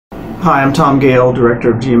Hi, I'm Tom Gale, Director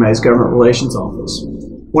of GMA's Government Relations Office.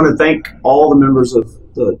 I want to thank all the members of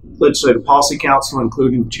the Legislative Policy Council,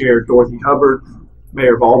 including Chair Dorothy Hubbard,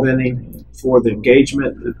 Mayor of Albany, for the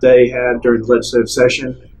engagement that they had during the legislative session.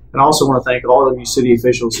 And I also want to thank all of you city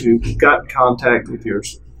officials who got in contact with your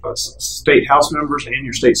state House members and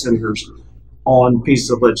your state senators on pieces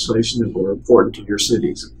of legislation that were important to your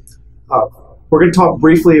cities. We're going to talk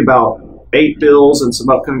briefly about 8 bills and some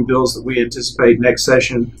upcoming bills that we anticipate next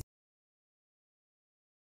session.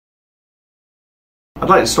 I'd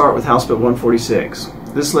like to start with House Bill 146.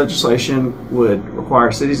 This legislation would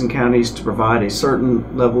require cities and counties to provide a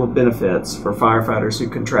certain level of benefits for firefighters who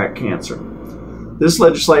contract cancer. This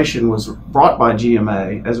legislation was brought by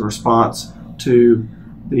GMA as a response to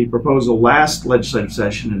the proposal last legislative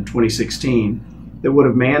session in 2016 that would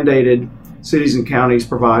have mandated cities and counties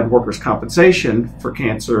provide workers' compensation for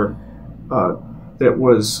cancer that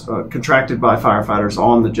was contracted by firefighters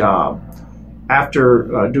on the job.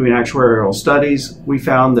 After doing actuarial studies, we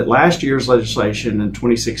found that last year's legislation in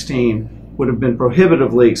 2016 would have been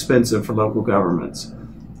prohibitively expensive for local governments.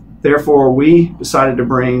 Therefore, we decided to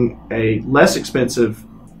bring a less expensive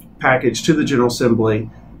package to the General Assembly,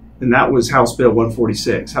 and that was House Bill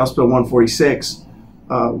 146. House Bill 146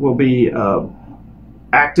 will be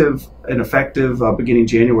active and effective beginning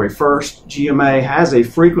January 1st. GMA has a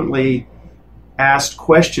frequently asked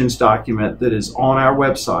questions document that is on our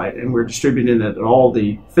website, and we're distributing it at all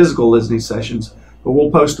the physical listening sessions, but we'll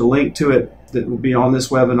post a link to it that will be on this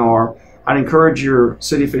webinar. I'd encourage your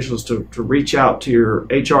city officials to reach out to your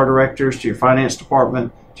HR directors, to your finance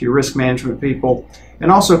department, to your risk management people,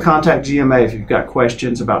 and also contact GMA if you've got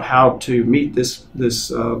questions about how to meet this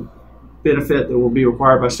benefit that will be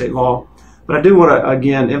required by state law. But I do want to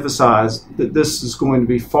again emphasize that this is going to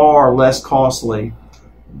be far less costly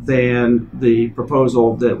than the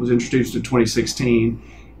proposal that was introduced in 2016,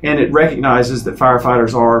 and it recognizes that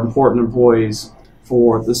firefighters are important employees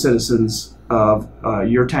for the citizens of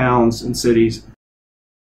your towns and cities.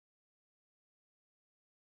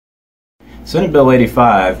 Senate Bill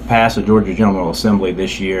 85 passed the Georgia General Assembly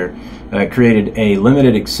this year. Created a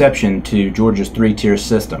limited exception to Georgia's 3-tier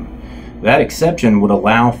system. That exception would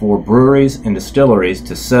allow for breweries and distilleries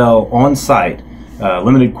to sell on-site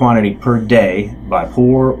limited quantity per day by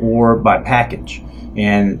pour or by package,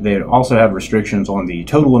 and they also have restrictions on the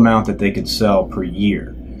total amount that they could sell per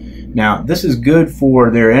year. Now, this is good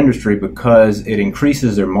for their industry because it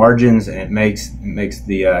increases their margins and it makes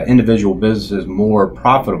the individual businesses more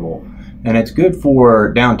profitable, and it's good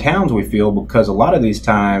for downtowns, we feel, because a lot of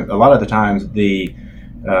the times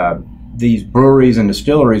these breweries and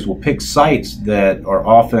distilleries will pick sites that are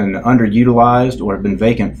often underutilized or have been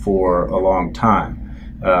vacant for a long time.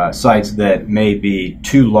 Sites that may be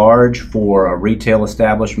too large for a retail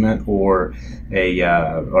establishment or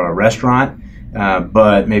a restaurant,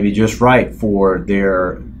 but maybe just right for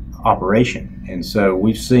their operation. And so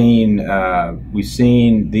we've seen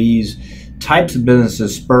these types of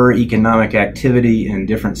businesses spur economic activity in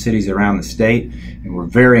different cities around the state, and we're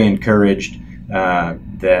very encouraged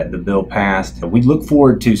that the bill passed. We look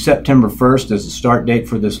forward to September 1st as the start date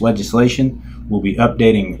for this legislation. We'll be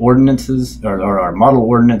updating ordinances, or our model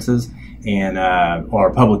ordinances, and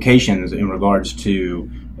our publications in regards to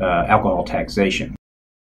alcohol taxation.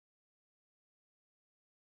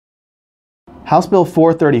 House Bill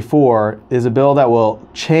 434 is a bill that will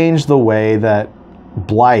change the way that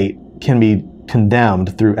blight can be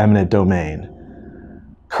condemned through eminent domain.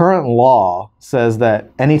 Current law says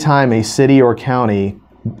that anytime a city or county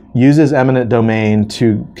uses eminent domain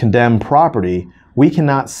to condemn property, we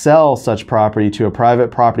cannot sell such property to a private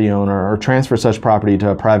property owner or transfer such property to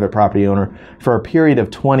a private property owner for a period of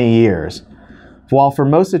 20 years. While for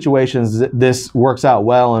most situations this works out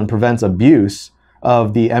well and prevents abuse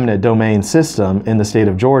of the eminent domain system in the state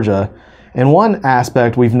of Georgia, in one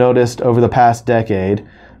aspect we've noticed over the past decade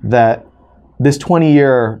that this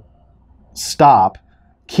 20-year stop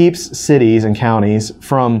keeps cities and counties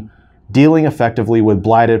from dealing effectively with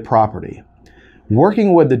blighted property.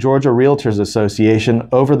 Working with the Georgia Realtors Association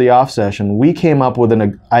over the off session, we came up with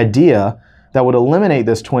an idea that would eliminate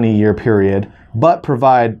this 20-year period, but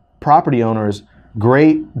provide property owners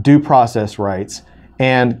great due process rights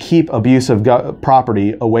and keep abuse of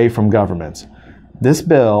property away from governments. This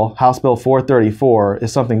bill, House Bill 434,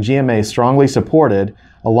 is something GMA strongly supported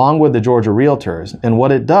along with the Georgia Realtors, and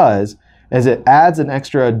what it does is it adds an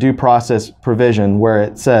extra due process provision where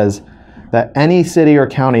it says that any city or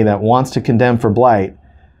county that wants to condemn for blight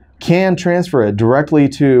can transfer it directly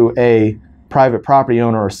to a private property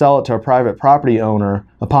owner or sell it to a private property owner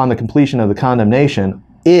upon the completion of the condemnation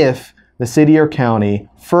if the city or county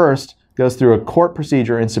first goes through a court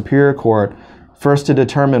procedure in Superior Court, first to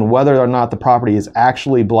determine whether or not the property is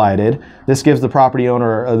actually blighted. This gives the property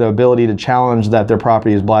owner the ability to challenge that their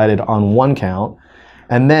property is blighted on one count.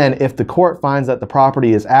 And then if the court finds that the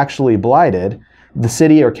property is actually blighted, the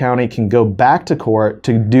city or county can go back to court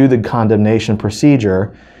to do the condemnation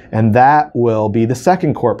procedure, and that will be the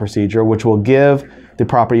second court procedure, which will give the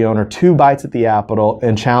property owner 2 bites at the apple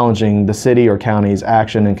in challenging the city or county's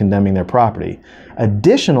action in condemning their property.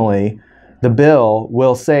 Additionally, the bill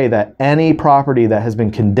will say that any property that has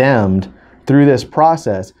been condemned through this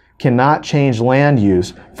process cannot change land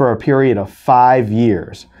use for a period of 5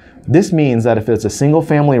 years. This means that if it's a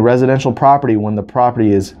single-family residential property when the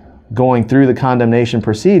property is going through the condemnation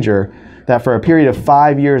procedure, that for a period of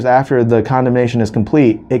 5 years after the condemnation is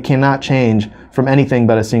complete, it cannot change from anything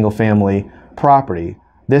but a single-family property.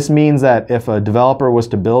 This means that if a developer was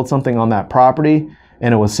to build something on that property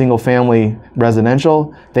and it was single-family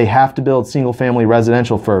residential, they have to build single-family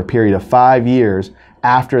residential for a period of 5 years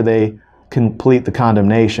after they complete the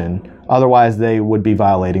condemnation. Otherwise, they would be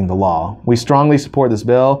violating the law. We strongly support this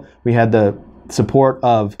bill. We had the support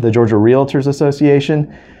of the Georgia Realtors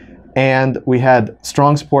Association, and we had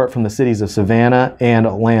strong support from the cities of Savannah and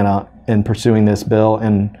Atlanta in pursuing this bill,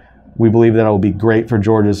 and we believe that it will be great for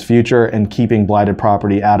Georgia's future and keeping blighted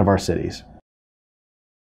property out of our cities.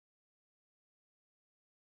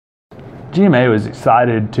 GMA was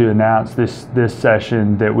excited to announce this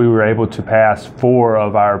session that we were able to pass 4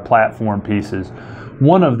 of our platform pieces.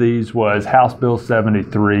 One of these was House Bill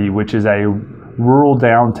 73, which is a rural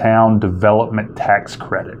downtown development tax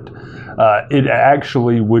credit. It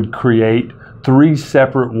actually would create 3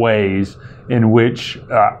 separate ways in which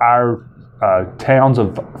our towns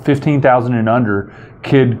of 15,000 and under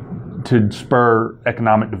could spur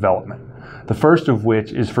economic development. The first of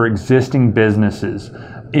which is for existing businesses.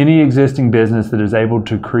 Any existing business that is able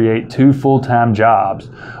to create 2 full-time jobs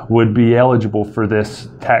would be eligible for this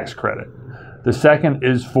tax credit. The second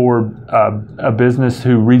is for a business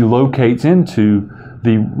who relocates into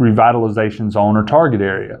the revitalization zone or target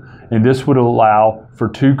area. And this would allow for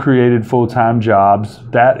 2 created full-time jobs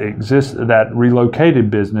that relocated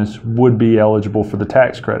business would be eligible for the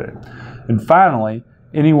tax credit. And finally,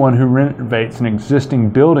 anyone who renovates an existing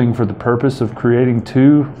building for the purpose of creating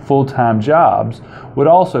 2 full-time jobs would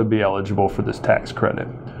also be eligible for this tax credit.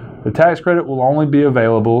 The tax credit will only be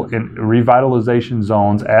available in revitalization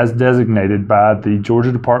zones as designated by the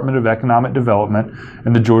Georgia Department of Economic Development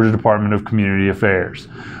and the Georgia Department of Community Affairs.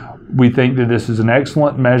 We think that this is an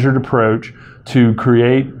excellent measured approach to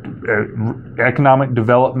create economic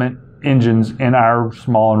development engines in our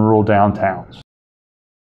small and rural downtowns.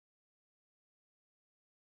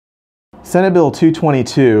 Senate Bill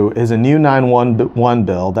 222 is a new 911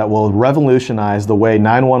 bill that will revolutionize the way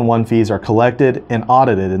 911 fees are collected and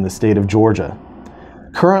audited in the state of Georgia.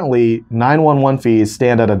 Currently, 911 fees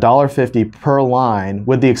stand at $1.50 per line,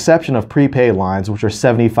 with the exception of prepaid lines, which are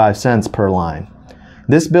 75 cents per line.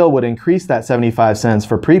 This bill would increase that 75 cents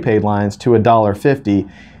for prepaid lines to $1.50,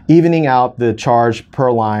 evening out the charge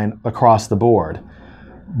per line across the board.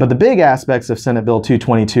 But the big aspects of Senate Bill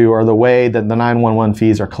 222 are the way that the 911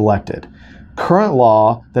 fees are collected. Current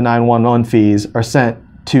law, the 911 fees are sent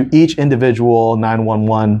to each individual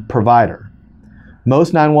 911 provider.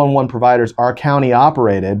 Most 911 providers are county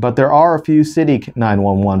operated, but there are a few city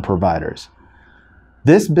 911 providers.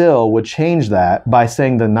 This bill would change that by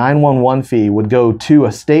saying the 911 fee would go to a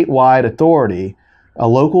statewide authority, a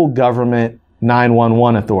local government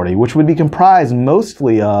 911 authority, which would be comprised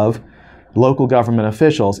mostly of local government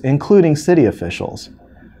officials, including city officials.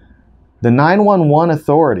 The 911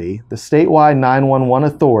 authority, the statewide 911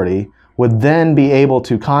 authority, would then be able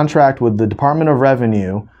to contract with the Department of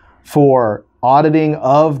Revenue for auditing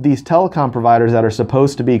of these telecom providers that are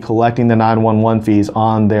supposed to be collecting the 911 fees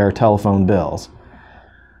on their telephone bills.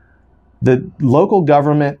 The local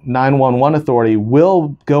government 911 authority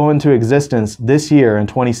will go into existence this year in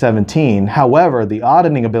 2017. However, the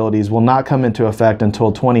auditing abilities will not come into effect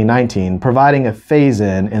until 2019, providing a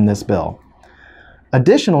phase-in this bill.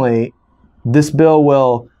 Additionally, this bill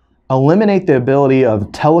will eliminate the ability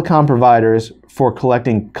of telecom providers for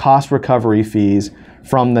collecting cost recovery fees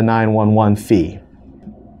from the 911 fee.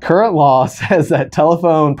 Current law says that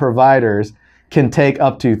telephone providers can take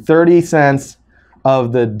up to 30 cents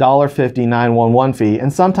of the $1.50 911 fee,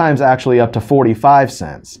 and sometimes actually up to 45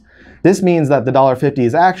 cents. This means that the $1.50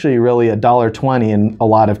 is actually really $1.20 in a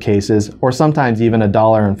lot of cases, or sometimes even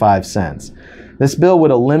 $1.05. This bill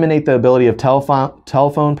would eliminate the ability of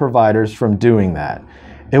telephone providers from doing that.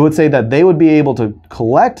 It would say that they would be able to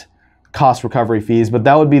collect cost recovery fees, but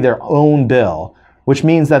that would be their own bill, which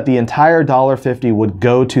means that the entire $1.50 would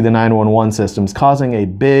go to the 911 systems, causing a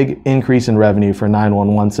big increase in revenue for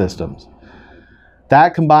 911 systems.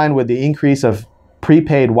 That, combined with the increase of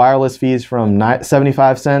prepaid wireless fees from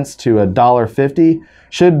 75 cents to $1.50,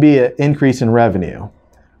 should be an increase in revenue.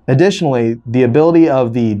 Additionally, the ability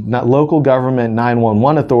of the local government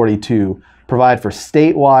 911 authority to provide for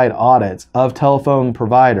statewide audits of telephone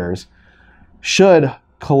providers should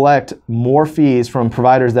collect more fees from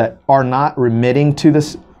providers that are not remitting to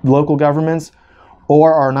the local governments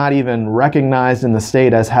or are not even recognized in the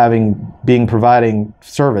state as being providing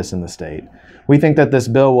service in the state. We think that this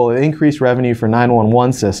bill will increase revenue for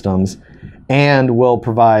 911 systems and will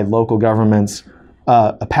provide local governments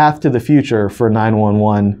a path to the future for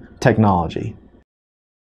 911 technology.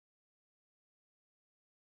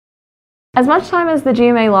 As much time as the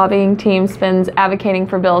GMA lobbying team spends advocating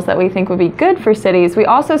for bills that we think would be good for cities, we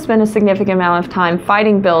also spend a significant amount of time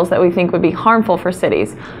fighting bills that we think would be harmful for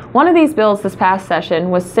cities. One of these bills this past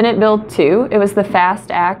session was Senate Bill 2. It was the FAST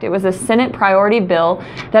Act. It was a Senate priority bill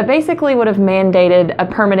that basically would have mandated a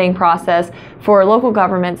permitting process for local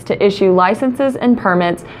governments to issue licenses and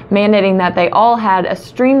permits, mandating that they all had a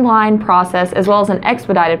streamlined process as well as an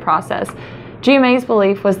expedited process. GMA's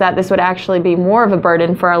belief was that this would actually be more of a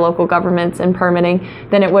burden for our local governments in permitting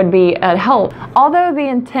than it would be a help. Although the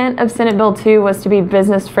intent of Senate Bill 2 was to be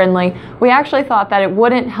business friendly, we actually thought that it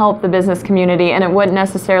wouldn't help the business community and it wouldn't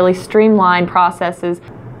necessarily streamline processes.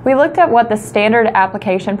 We looked at what the standard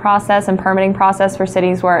application process and permitting process for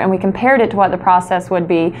cities were, and we compared it to what the process would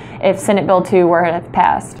be if Senate Bill 2 were to have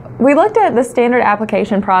passed. We looked at the standard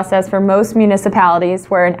application process for most municipalities,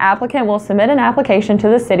 where an applicant will submit an application to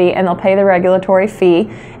the city and they'll pay the regulatory fee.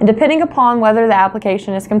 And depending upon whether the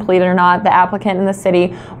application is completed or not, the applicant and the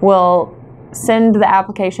city will send the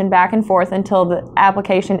application back and forth until the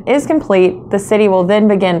application is complete. The city will then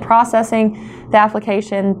begin processing the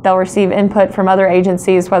application. They'll receive input from other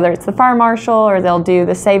agencies, whether it's the fire marshal or they'll do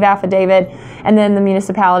the SAVE affidavit, and then the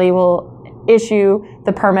municipality will issue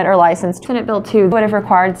the permit or license. Senate Bill 2 would have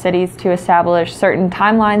required cities to establish certain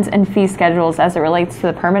timelines and fee schedules as it relates to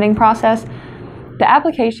the permitting process. The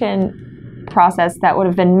application process that would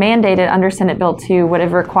have been mandated under Senate Bill 2 would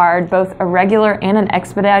have required both a regular and an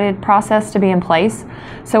expedited process to be in place.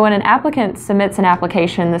 So when an applicant submits an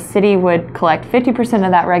application, the city would collect 50%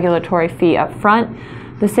 of that regulatory fee up front.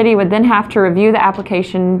 The city would then have to review the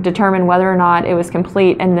application, determine whether or not it was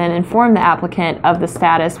complete, and then inform the applicant of the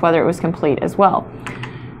status, whether it was complete as well.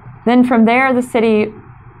 Then from there, the city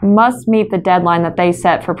must meet the deadline that they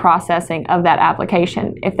set for processing of that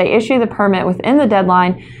application. If they issue the permit within the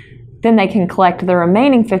deadline, then they can collect the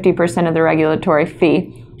remaining 50% of the regulatory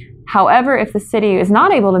fee. However, if the city is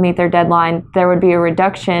not able to meet their deadline, there would be a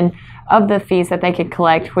reduction of the fees that they could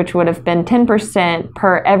collect, which would have been 10%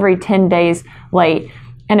 per every 10 days late.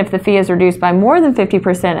 And if the fee is reduced by more than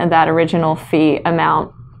 50% of that original fee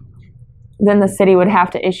amount, then the city would have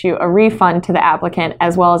to issue a refund to the applicant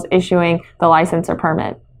as well as issuing the license or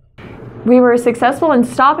permit. We were successful in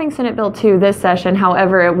stopping Senate Bill 2 this session.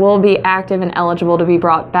 However, it will be active and eligible to be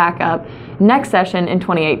brought back up next session in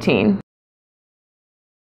 2018.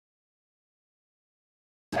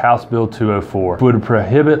 House Bill 204 would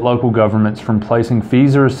prohibit local governments from placing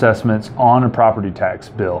fees or assessments on a property tax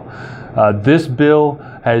bill. This bill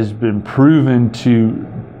has been proven to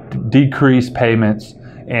decrease payments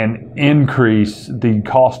and increase the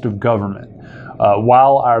cost of government.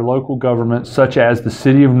 While our local governments, such as the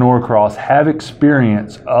City of Norcross, have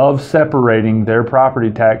experience of separating their property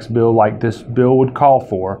tax bill like this bill would call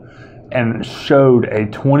for, and showed a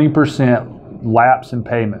 20% lapse in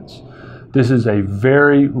payments. This is a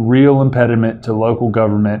very real impediment to local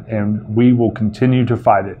government, and we will continue to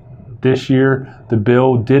fight it. This year, the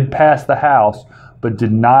bill did pass the House, but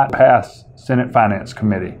did not pass Senate Finance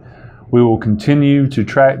Committee. We will continue to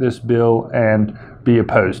track this bill and be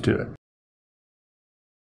opposed to it.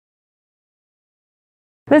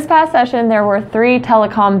 This past session, there were 3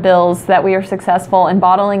 telecom bills that we were successful in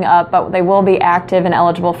bottling up, but they will be active and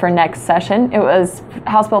eligible for next session. It was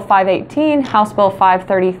House Bill 518, House Bill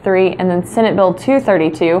 533, and then Senate Bill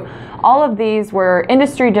 232. All of these were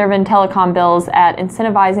industry-driven telecom bills at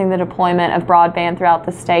incentivizing the deployment of broadband throughout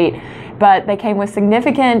the state, but they came with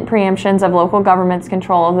significant preemptions of local government's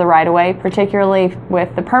control of the right-of-way, particularly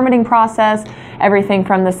with the permitting process, everything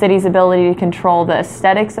from the city's ability to control the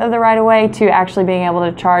aesthetics of the right-of-way to actually being able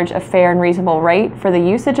to charge a fair and reasonable rate for the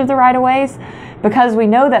usage of the right-of-ways. Because we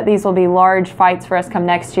know that these will be large fights for us come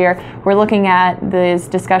next year, we're looking at these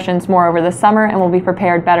discussions more over the summer and we'll be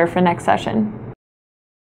prepared better for next session.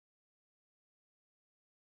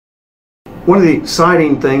 One of the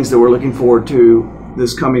exciting things that we're looking forward to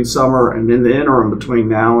this coming summer and in the interim between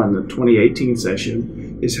now and the 2018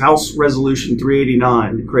 session is House Resolution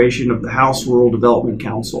 389, the creation of the House Rural Development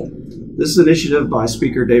Council. This initiative by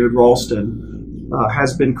Speaker David Ralston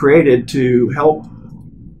has been created to help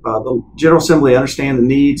the General Assembly understand the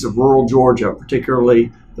needs of rural Georgia,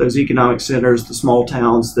 particularly those economic centers, the small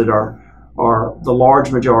towns that are the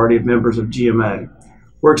large majority of members of GMA.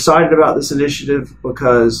 We're excited about this initiative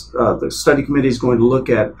because the study committee is going to look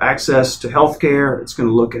at access to health care, it's going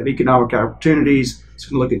to look at economic opportunities, it's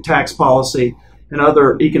going to look at tax policy, and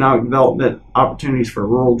other economic development opportunities for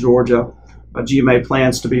rural Georgia. GMA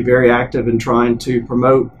plans to be very active in trying to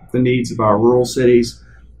promote the needs of our rural cities.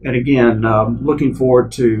 And again, looking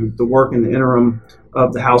forward to the work in the interim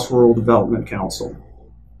of the House Rural Development Council.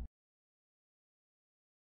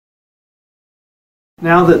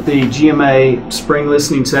 Now that the GMA spring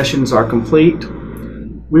listening sessions are complete,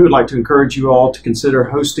 we would like to encourage you all to consider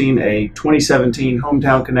hosting a 2017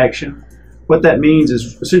 Hometown Connection. What that means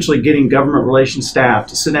is essentially getting government relations staff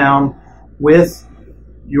to sit down with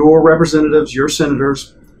your representatives, your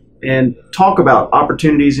senators, and talk about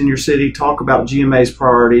opportunities in your city, talk about GMA's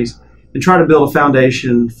priorities, and try to build a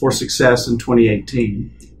foundation for success in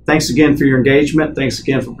 2018. Thanks again for your engagement. Thanks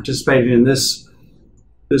again for participating in this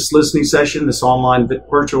listening session, this online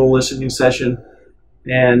virtual listening session.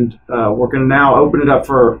 And we're going to now open it up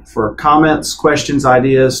for comments, questions,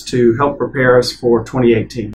 ideas to help prepare us for 2018.